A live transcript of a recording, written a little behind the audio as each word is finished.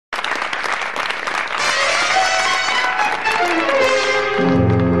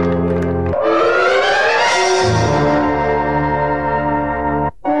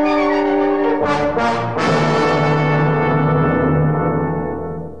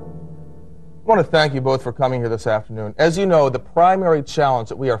I want to thank you both for coming here this afternoon. As you know, the primary challenge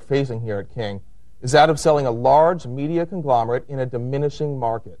that we are facing here at King is that of selling a large media conglomerate in a diminishing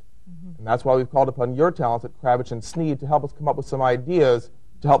market. And that's why we've called upon your talents at Kravitz and Sneed to help us come up with some ideas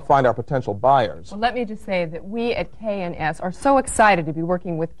to help find our potential buyers. Well, let me just say that we at K&S are so excited to be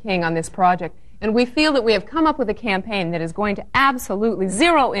working with King on this project, and we feel that we have come up with a campaign that is going to absolutely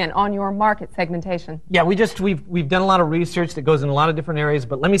zero in on your market segmentation. Yeah, we've done a lot of research that goes in a lot of different areas,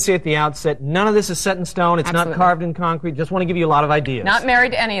 but let me say at the outset, none of this is set in stone. It's Absolutely. not carved in concrete. Just want to give you a lot of ideas. Not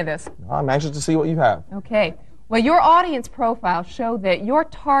married to any of this. I'm anxious to see what you have. Okay. Well, your audience profile showed that your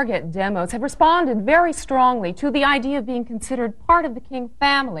target demos have responded very strongly to the idea of being considered part of the King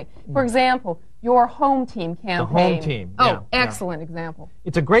family. For example, your home team campaign. The home team. Yeah, Oh, excellent example.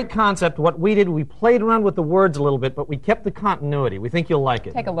 It's a great concept. What we did, we played around with the words a little bit, but we kept the continuity. We think you'll like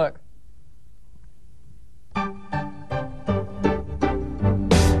it. Take a look.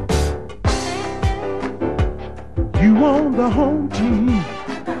 You on the home team.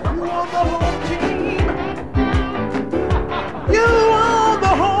 You on the home team. You on the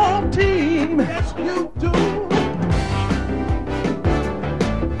home team. Yes, you do.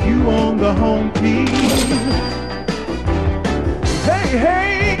 You on the home team. Hey,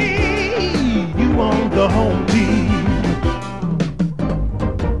 hey, you on the home team.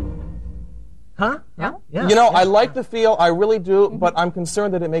 Huh? Yeah. Yeah. You know, I like the feel, I really do, but I'm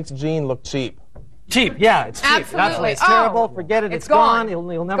concerned that it makes Jean look cheap. Cheap, yeah, it's cheap. Absolutely. It's terrible. Oh, Forget it. it's It's gone. gone.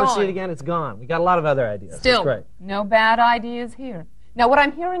 You'll never Gone. see it again. It's gone. We got a lot of other ideas. Still, That's great. no bad ideas here. Now, what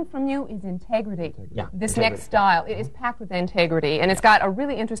I'm hearing from you is integrity. Yeah, This integrity. next style, it is packed with integrity, and it's got a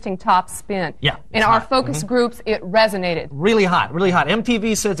really interesting top spin. Yeah, In it's our hot. focus groups, it resonated. Really hot, really hot.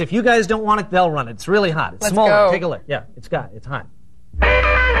 MTV says if you guys don't want it, they'll run it. It's really hot. It's Let's smaller. go. Take a look. Yeah, it's hot.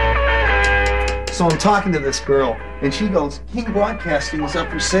 So I'm talking to this girl, and she goes, King Broadcasting is up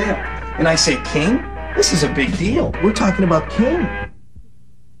for sale. And I say, King? This is a big deal. We're talking about King.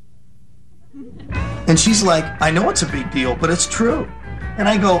 And she's like, I know it's a big deal, but it's true. And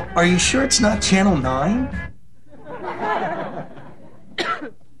I go, are you sure it's not Channel 9?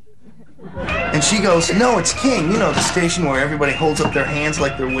 And she goes, no, it's King. You know, the station where everybody holds up their hands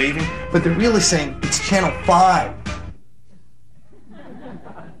like they're waving. But they're really saying, it's Channel 5.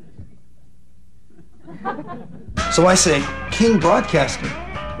 So I say, King Broadcasting,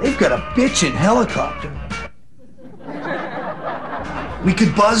 they've got a bitchin' helicopter. We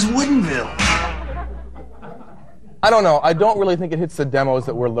could buzz Woodinville. I don't know. I don't really think it hits the demos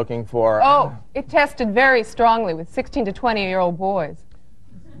that we're looking for. Oh, it tested very strongly with 16 to 20-year-old boys.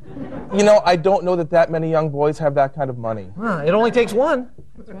 You know, I don't know that many young boys have that kind of money. It only takes one.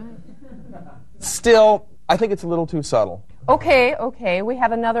 That's right. Still, I think it's a little too subtle. Okay, we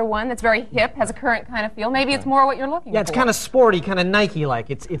have another one that's very hip, has a current kind of feel. Maybe it's more what you're looking for. Yeah, it's kind of sporty, kind of Nike-like.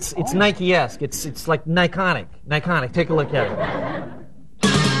 It's Nike-esque. It's like Niconic. Take a look at it.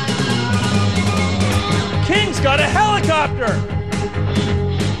 King's got a helicopter!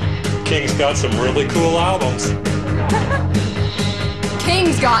 King's got some really cool albums.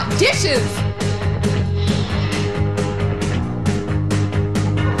 King's got dishes!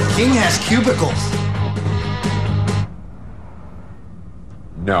 King has cubicles.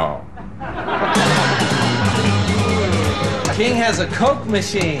 No. King has a Coke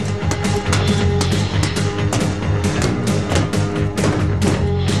machine.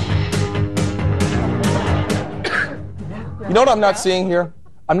 You know what I'm not seeing here?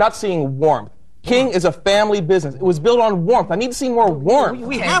 I'm not seeing warmth. King is a family business. It was built on warmth. I need to see more warmth.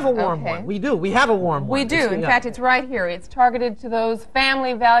 We have a warm Okay. one. We do. We have a warm one. We do. In fact, it's right here. It's targeted to those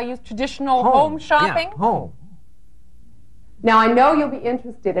family values, traditional home shopping. Yeah, home. Now, I know you'll be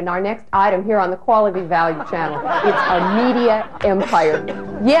interested in our next item here on the Quality Value Channel. It's our media empire.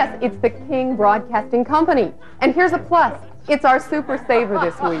 Yes, it's the King Broadcasting Company. And here's a plus. It's our super saver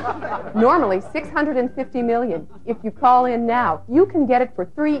this week. Normally $650 million. If you call in now, you can get it for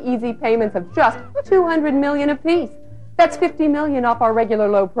 3 easy payments of just $200 million apiece. That's $50 million off our regular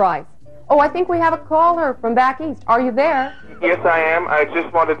low price. Oh, I think we have a caller from back east. Are you there? Yes, I am. I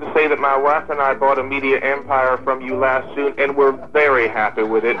just wanted to say that my wife and I bought a media empire from you last June, and we're very happy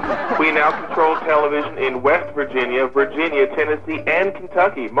with it. We now control television in West Virginia, Tennessee, and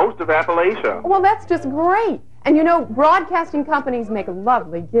Kentucky, most of Appalachia. Well, that's just great. And you know, broadcasting companies make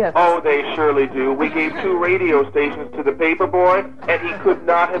lovely gifts. Oh, they surely do. We gave 2 radio stations to the paper boy, and he could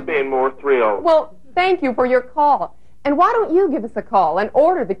not have been more thrilled. Well, thank you for your call. And why don't you give us a call and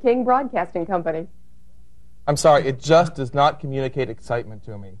order the King Broadcasting Company? I'm sorry, it just does not communicate excitement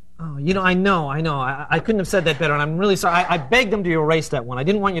to me. Oh, you know, I know. I couldn't have said that better, and I'm really sorry. I begged them to erase that one. I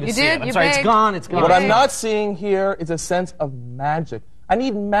didn't want you to see it. I'm sorry, it's gone. What I'm not seeing here is a sense of magic. I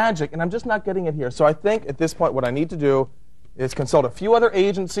need magic, and I'm just not getting it here. So I think at this point what I need to do is consult a few other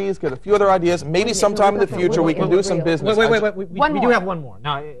agencies, get a few other ideas. Maybe sometime in the future we can do some business. Wait. We do have one more.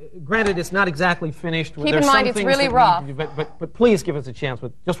 Now, granted, it's not exactly finished. Keep in mind, it's really rough. But please give us a chance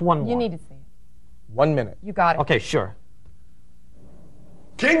with just one more. You need to see it. 1 minute. You got it. Okay, sure.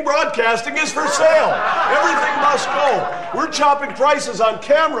 King Broadcasting is for sale. Everything must go. We're chopping prices on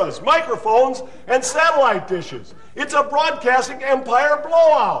cameras, microphones, and satellite dishes. It's a broadcasting empire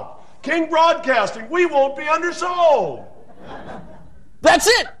blowout. King Broadcasting, we won't be undersold. That's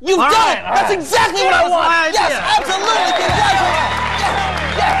it! You've done it! That's exactly what I want! Yes, absolutely! Congratulations!